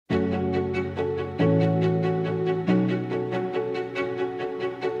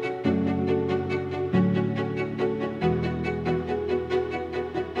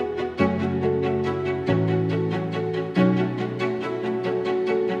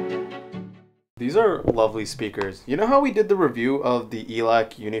These are lovely speakers. You know how we did the review of the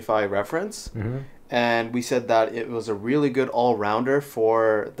ELAC Unify reference? Mm-hmm. And we said that it was a really good all-rounder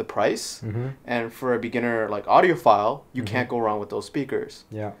for the price. Mm-hmm. And for a beginner like audiophile, you can't go wrong with those speakers.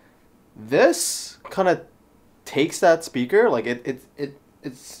 Yeah. This kind of takes that speaker, like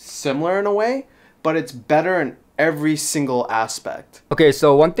it's similar in a way, but it's better in every single aspect. Okay,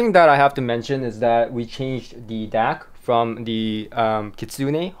 so one thing that I have to mention is that we changed the DAC from the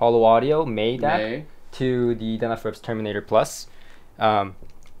Kitsune Hollow Audio May DAC to the Denafrips Terminator Plus.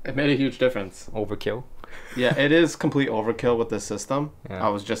 It made a huge difference. Overkill. Yeah, it is complete overkill with this system. Yeah. I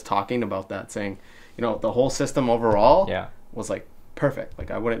was just talking about that, saying, you know, the whole system overall was like perfect.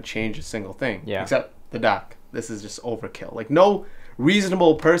 Like I wouldn't change a single thing except the DAC. This is just overkill. Like no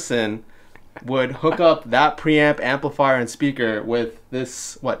reasonable person would hook up that preamp, amplifier, and speaker with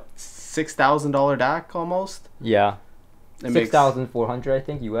this, what, $6,000 DAC almost? Yeah. 6,400 I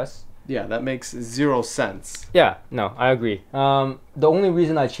think US. Yeah, that makes 0 sense. Yeah, no, I agree. The only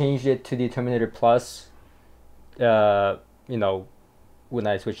reason I changed it to the Terminator Plus, you know, when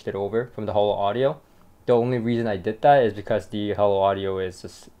I switched it over from the Hollow Audio, the only reason I did that is because the Hollow Audio is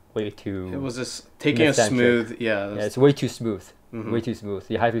just way too... It was just taking a smooth... Yeah, it's way too smooth. Way too smooth.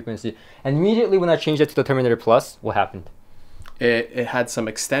 The high frequency. And immediately when I changed it to the Terminator Plus, what happened? It had some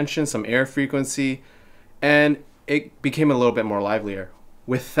extension, some air frequency, and it became a little bit more livelier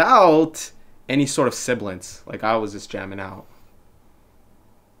without any sort of sibilance. Like I was just jamming out.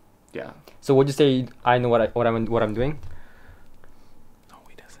 Yeah. So would you say I know what I'm doing? No,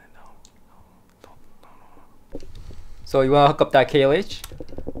 he doesn't. No. So you want to hook up that KLH?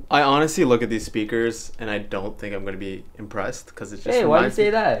 I honestly look at these speakers and I don't think I'm going to be impressed because it's just. Hey, why do you say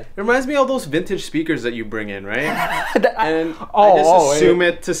that? It reminds me of those vintage speakers that you bring in, right? And I just assume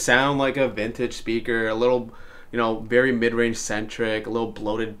it to sound like a vintage speaker, a little, you know, very mid-range centric, a little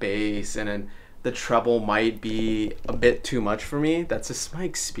bloated bass, and then the treble might be a bit too much for me. That's just my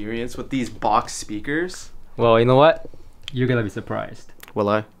experience with these box speakers. Well, you know what? You're gonna be surprised. Will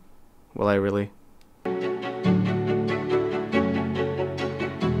I? Will I really?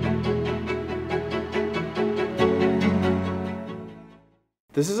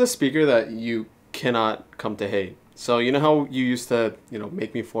 This is a speaker that you cannot come to hate. So you know how you used to, you know,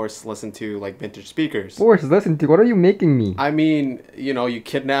 make me force listen to like vintage speakers? Force listen to? What are you making me? I mean, you know, you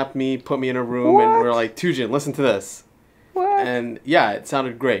kidnapped me, put me in a room, and we're like, Tujin, listen to this. What? And yeah, it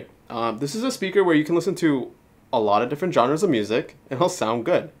sounded great. This is a speaker where you can listen to a lot of different genres of music, and it'll sound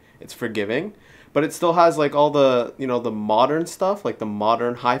good. It's forgiving, but it still has like all the, you know, the modern stuff, like the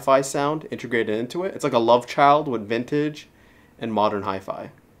modern hi-fi sound integrated into it. It's like a love child with vintage and modern hi-fi.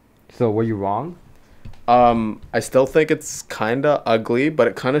 So were you wrong? I still think it's kind of ugly, but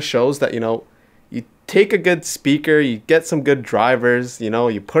it kind of shows that, you know, you take a good speaker, you get some good drivers, you know,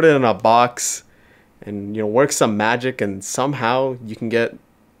 you put it in a box and, you know, work some magic and somehow you can get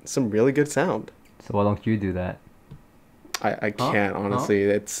some really good sound. So why don't you do that? I can't, honestly.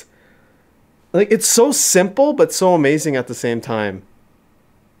 It's like, it's so simple, but so amazing at the same time.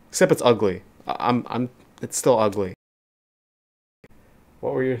 Except it's ugly. It's still ugly.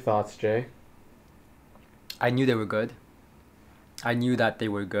 What were your thoughts, Jay? I knew they were good. I knew that they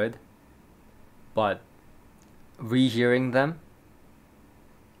were good. But rehearing them,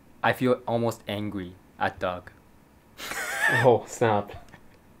 I feel almost angry at Doug. Oh, snap.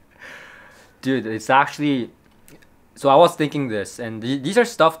 Dude, it's actually... So I was thinking this, and these are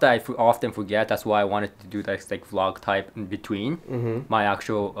stuff that I often forget. That's why I wanted to do this like vlog type in between my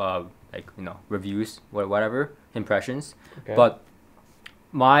actual like, you know, reviews, whatever, impressions. Okay. But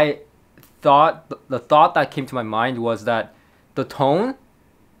my thought, the thought that came to my mind was that the tone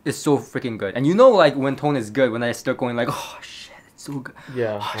is so freaking good. And you know, like when tone is good, when I start going like, oh shit, it's so good.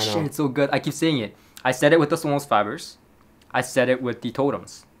 Yeah, oh I shit, know. it's so good. I keep saying it. I said it with the Sonos Fibers. I said it with the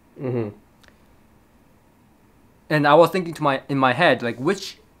Totems. And I was thinking in my head, like,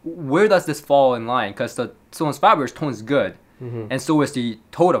 where does this fall in line? Because the Sonos Fibers tone is good, and so is the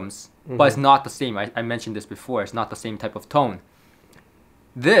Totems, but it's not the same. I mentioned this before. It's not the same type of tone.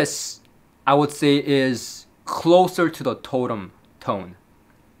 This, I would say, is closer to the Totem tone,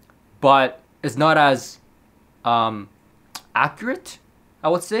 but it's not as accurate, I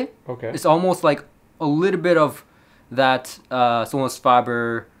would say. Okay. It's almost like a little bit of that Sonos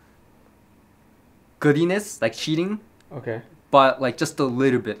Fiber goodiness, like cheating. Okay. But like just a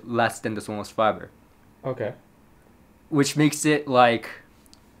little bit less than the Sonos Fiber. Okay. Which makes it like,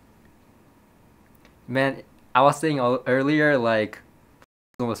 man, I was saying earlier, like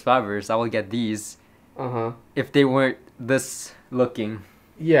Sonos Fibers, I would get these if they weren't this looking.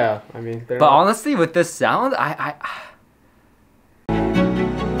 Yeah, I mean, but honestly, with this sound,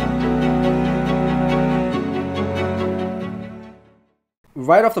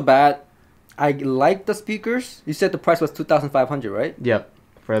 right off the bat, I like the speakers. You said the price was $2,500, right? Yep,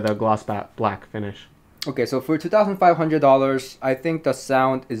 for the gloss black finish. Okay, so for $2,500, I think the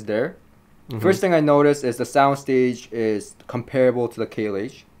sound is there. First thing I noticed is the soundstage is comparable to the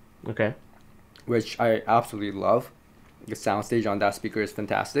KLH. Okay. Which I absolutely love. The soundstage on that speaker is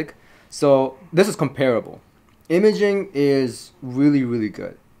fantastic. So this is comparable. Imaging is really, really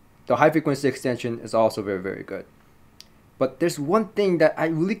good. The high frequency extension is also very, very good. But there's one thing that I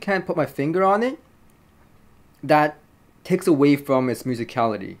really can't put my finger on it that takes away from its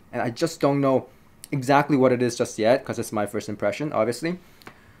musicality. And I just don't know exactly what it is just yet because it's my first impression, obviously.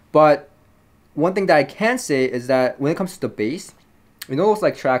 But one thing that I can say is that when it comes to the bass, you know those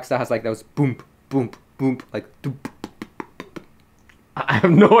like tracks that has like those boom, boom, boom, like doop. I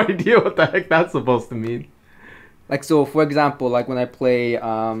have no idea what the heck that's supposed to mean. Like, so for example, like when I play,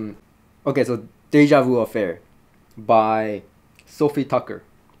 okay, so Deja Vu Affair by Sophie Tucker.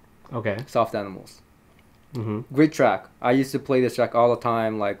 Okay. Soft Animals. Great track. I used to play this track all the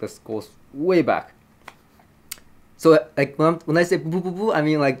time. Like, this goes way back. So like when I say boo boo boo, I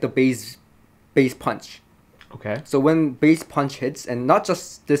mean like the bass punch. Okay. So when bass punch hits, and not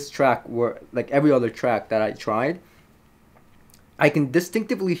just this track, where like every other track that I tried, I can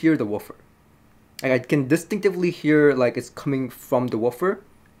distinctively hear the woofer. Like I can distinctively hear like it's coming from the woofer,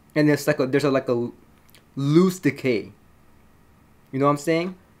 and there's like a loose decay. You know what I'm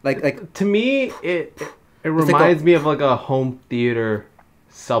saying? Like to me, it reminds me of like a home theater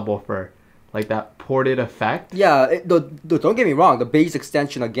subwoofer, like that ported effect. Yeah, don't get me wrong. The bass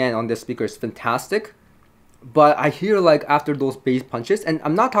extension again on this speaker is fantastic, but I hear like after those bass punches, and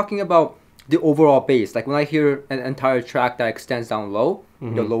I'm not talking about the overall bass. Like when I hear an entire track that extends down low,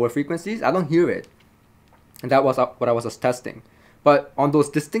 the lower frequencies, I don't hear it. And that was what I was just testing. But on those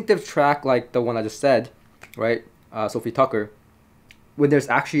distinctive track, like the one I just said, right, Sophie Tucker, when there's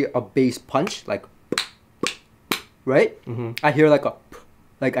actually a bass punch, like, right, I hear like a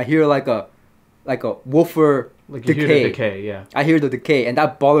woofer like decay. You hear the decay, yeah. I hear the decay, and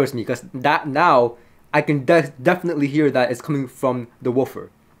that bothers me because that now I can definitely hear that it's coming from the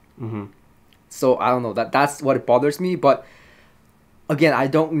woofer. So I don't know, that's what it bothers me. But again, I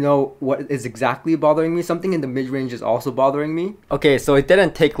don't know what is exactly bothering me. Something in the mid-range is also bothering me. Okay, so it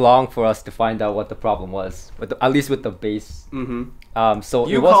didn't take long for us to find out what the problem was, at least with the bass. So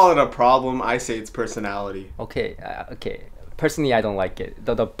you call it a problem. I say it's personality. Okay, okay. Personally, I don't like it.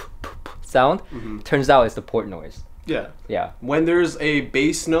 The sound turns out it's the port noise. Yeah. When there's a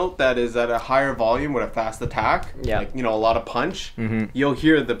bass note that is at a higher volume with a fast attack, like, you know, a lot of punch, you'll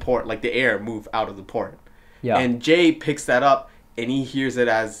hear the port, like the air move out of the port. Yeah. And Jay picks that up and he hears it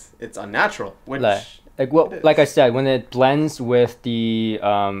as it's unnatural. Which like I said, when it blends with the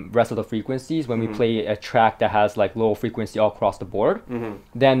rest of the frequencies, when we play a track that has like low frequency all across the board,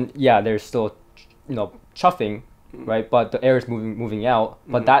 then yeah, there's still, you know, chuffing. Right, but the air is moving out,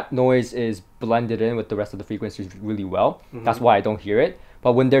 but that noise is blended in with the rest of the frequencies really well. That's why I don't hear it.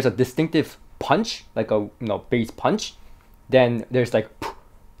 But when there's a distinctive punch, like a bass punch, then there's like,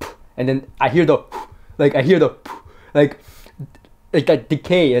 and then I hear the that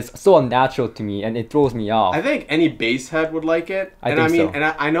decay is so unnatural to me, and it throws me off. I think any bass head would like it.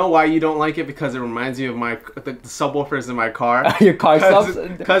 I know why you don't like it, because it reminds you of the subwoofers in my car. Your car subs?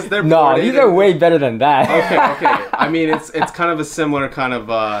 Because they're these are way better than that. Okay. I mean, it's kind of a similar kind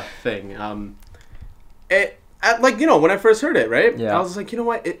of thing. Like, you know, when I first heard it, right? Yeah. I was like, you know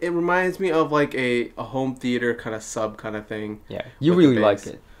what? It reminds me of like a home theater kind of sub kind of thing. Yeah, you really like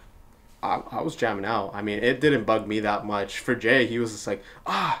it. I was jamming out. I mean, it didn't bug me that much. For Jay, he was just like,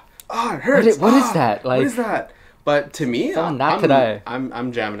 it hurts. What is that? Like, what is that? But to me,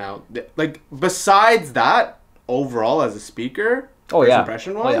 I'm jamming out. Like, besides that, overall as a speaker,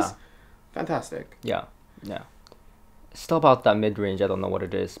 impression wise, fantastic. Yeah. Still about that mid range, I don't know what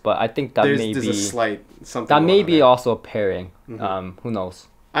it is, but I think that there's a slight something. That may be also a pairing. Who knows?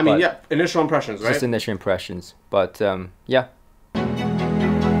 I mean, initial impressions, right? Just initial impressions, but yeah.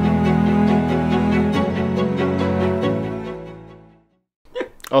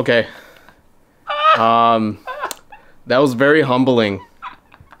 Okay. That was very humbling,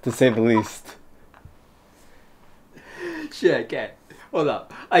 to say the least. Shit, I can't. Hold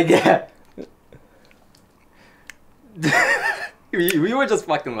up. I can't. we were just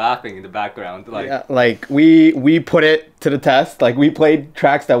fucking laughing in the background. Like, yeah, like we put it to the test. Like, we played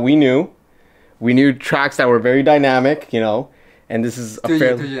tracks that we knew. We knew tracks that were very dynamic, you know. And this is a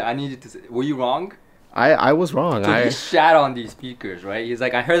fairly... I need you to say, were you wrong? I was wrong. So he shat on these speakers, right? He's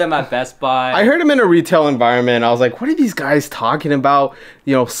like, I heard them at Best Buy. I heard him in a retail environment. I was like, what are these guys talking about?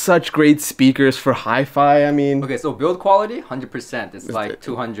 You know, such great speakers for hi-fi. I mean, okay, so build quality, 100%. It's like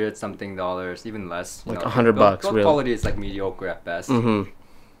 $200 something, even less. Like $100 bucks. Build quality is like mediocre at best.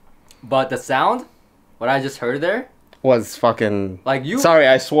 But the sound, what I just heard there, was fucking like you. Sorry,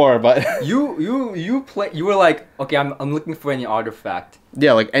 I swore, but you were like, okay, I'm looking for any artifact.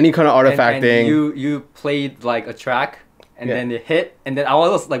 Yeah, like any kind of artifacting. And you played like a track, and then it hit, and then I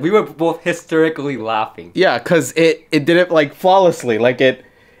was like, we were both hysterically laughing. Yeah, cause it did it like flawlessly. Like it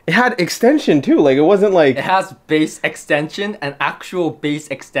had extension too. Like it wasn't like it has bass extension, an actual bass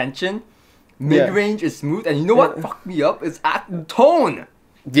extension. Mid range is smooth, and you know what fucked me up is tone.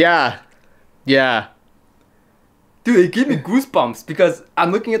 Yeah. Dude, it gave me goosebumps because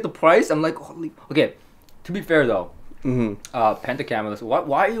I'm looking at the price. I'm like, holy. Okay, to be fair though, Penta cameras.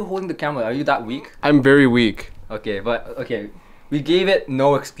 Why are you holding the camera? Are you that weak? I'm very weak. Okay, we gave it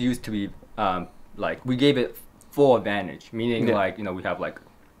no excuse to be like we gave it full advantage. Meaning like we have like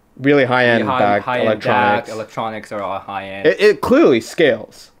really high-end electronics. Electronics are all high-end. It clearly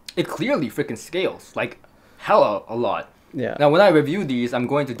scales. It clearly freaking scales like hella a lot. Yeah. Now, when I review these, I'm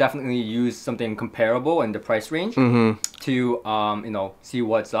going to definitely use something comparable in the price range to see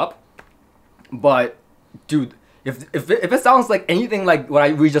what's up. But, dude, if it sounds like anything like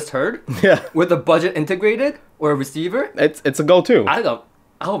what we just heard, with a budget integrated or a receiver, it's a go-to.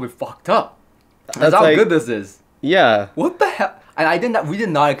 I'll be fucked up. That's how good this is. Yeah. What the hell? And we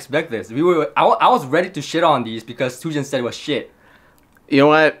did not expect this. I was ready to shit on these because Sujin said it was shit. You know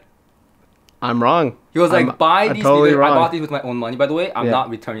what? I'm wrong. He was like, buy these totally speakers. I bought these with my own money, by the way. I'm not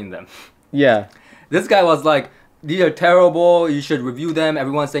returning them. Yeah. This guy was like, these are terrible. You should review them.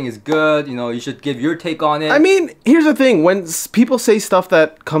 Everyone's saying it's good. You should give your take on it. I mean, here's the thing. When people say stuff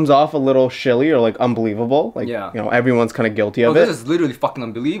that comes off a little shilly or like unbelievable, like, everyone's kind of guilty of it. This is literally fucking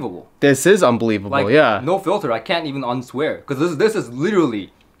unbelievable. This is unbelievable, like, no filter. I can't even unswear. Because this is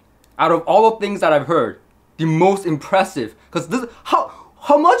literally, out of all the things that I've heard, the most impressive. Because this, how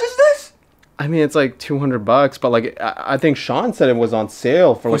much is this? I mean, it's like $200, but like I think Sean said it was on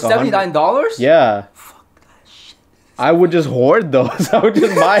sale for like $79. Yeah. Fuck that shit. I would just hoard those. I would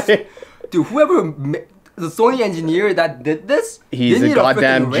just buy it. Dude, the Sony engineer that did this, he's a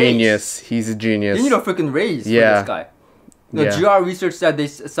goddamn genius. He's a genius. You need a freaking raise for this guy. GR Research said they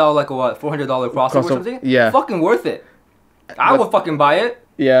sell like a $400 crossover or something. Yeah. Fucking worth it. I would fucking buy it.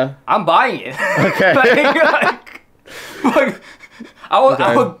 Yeah. I'm buying it. Okay.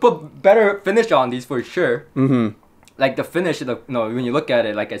 I would put better finish on these for sure. Like the finish, when you look at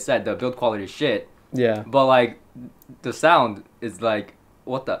it, like I said, the build quality is shit. Yeah. But like, the sound is like,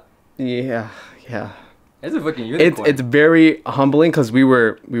 what the? Yeah. It's a fucking unicorn. It's very humbling because we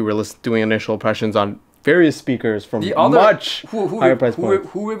were doing initial impressions on various speakers from much higher price points.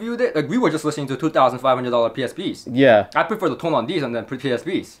 Who reviewed it? Like we were just listening to $2,500 PSPs. Yeah. I prefer the tone on these and then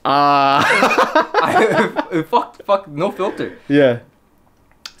PSPs. Fuck, no filter. Yeah.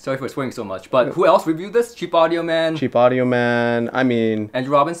 Sorry for swearing so much, but who else reviewed this? Cheap Audio Man. I mean,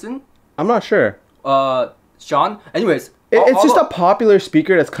 Andrew Robinson. I'm not sure. Sean. Anyways, it's just a popular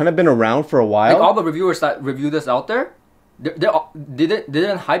speaker that's kind of been around for a while. Like all the reviewers that review this out there, they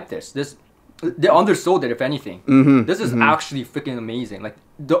didn't hype this. They undersold it, if anything. This is actually freaking amazing. Like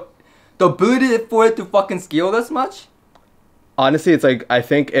the ability for it to fucking scale this much. Honestly, it's like I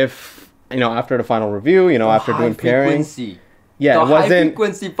think if after the final review, after doing pairing, the high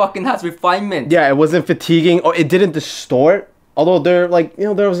frequency fucking has refinement. Yeah, it wasn't fatiguing, or it didn't distort. Although there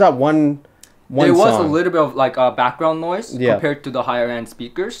was that one. There was a little bit of like background noise compared to the higher end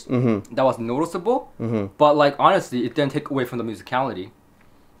speakers. That was noticeable. But like honestly, it didn't take away from the musicality.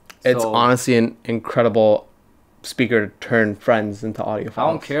 It's honestly an incredible speaker to turn friends into audiophiles. I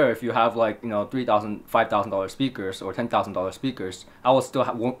don't care if you have like $3,000, $5,000 speakers or $10,000 speakers. I will still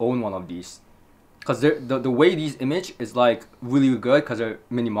own one of these, because the way these image is like really good because they're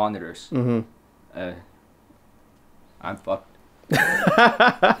mini monitors. I'm fucked.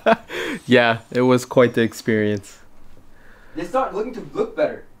 Yeah, it was quite the experience. They start looking to look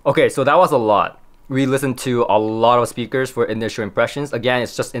better. Okay, so that was a lot. We listened to a lot of speakers for initial impressions. Again,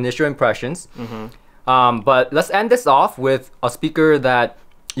 it's just initial impressions. But let's end this off with a speaker that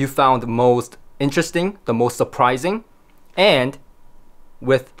you found most interesting, the most surprising, and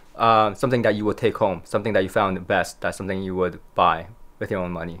with something that you would take home, something that you found best, that's something you would buy with your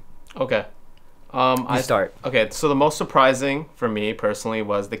own money. Okay. I start. Okay, so the most surprising for me personally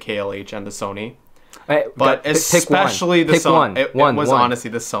was the KLH and the Sony. But especially the Sony. It was honestly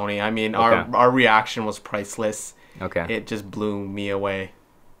the Sony. I mean, our reaction was priceless. Okay. It just blew me away.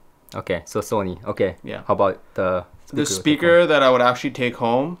 Okay, so Sony. Okay. Yeah. How about the speaker that I would actually take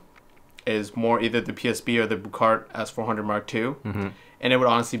home is more either the PSB or the Buchardt S400 Mark II, and it would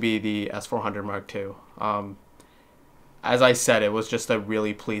honestly be the S400 Mark II. As I said, it was just a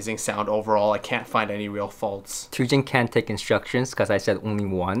really pleasing sound overall. I can't find any real faults. Tujin can't take instructions because I said only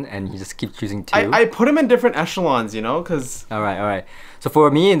one, and he just keeps choosing two. I put him in different echelons, you know, because... All right. So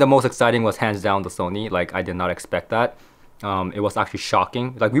for me, the most exciting was hands down the Sony. Like, I did not expect that. It was actually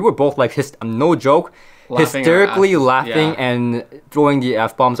shocking. Like, we were both like, no joke, hysterically laughing and throwing the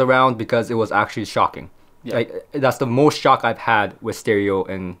F-bombs around because it was actually shocking. Yeah. Like, that's the most shock I've had with stereo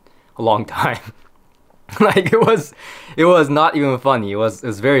in a long time. Like, it was not even funny. It was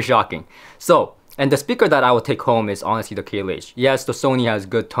very shocking. So, and the speaker that I would take home is honestly the KLH. Yes, the Sony has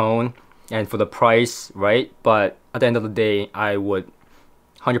good tone and for the price, right? But at the end of the day, I would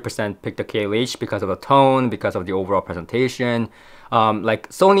 100% pick the KLH because of the tone, because of the overall presentation. Like,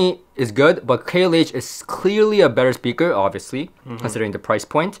 Sony is good, but KLH is clearly a better speaker, obviously, considering the price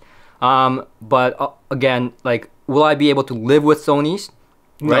point. But again, like, will I be able to live with Sony's?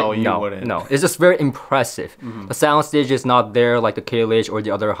 Right? No, you wouldn't. No, it's just very impressive. The sound stage is not there like the KLH or the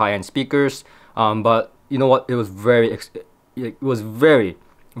other high-end speakers. But you know what? It was very,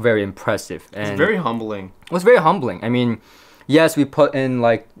 very impressive. And it's very humbling. It was very humbling. I mean, yes, we put in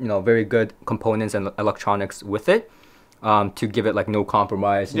like, you know, very good components and electronics with it to give it like no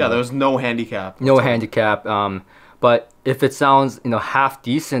compromise. Yeah, there was no handicap. No handicap. But if it sounds, you know, half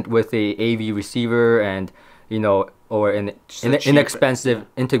decent with a AV receiver and, you know, or an inexpensive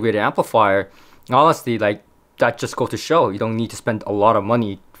integrated amplifier, honestly, like, that just goes to show you don't need to spend a lot of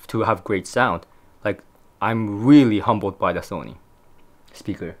money to have great sound. Like, I'm really humbled by the Sony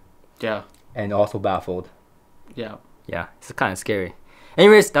speaker. Yeah. And also baffled. Yeah. Yeah, it's kind of scary.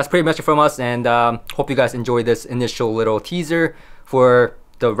 Anyways, that's pretty much it from us, and hope you guys enjoyed this initial little teaser for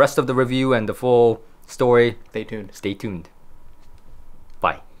the rest of the review and the full story. Stay tuned. Stay tuned.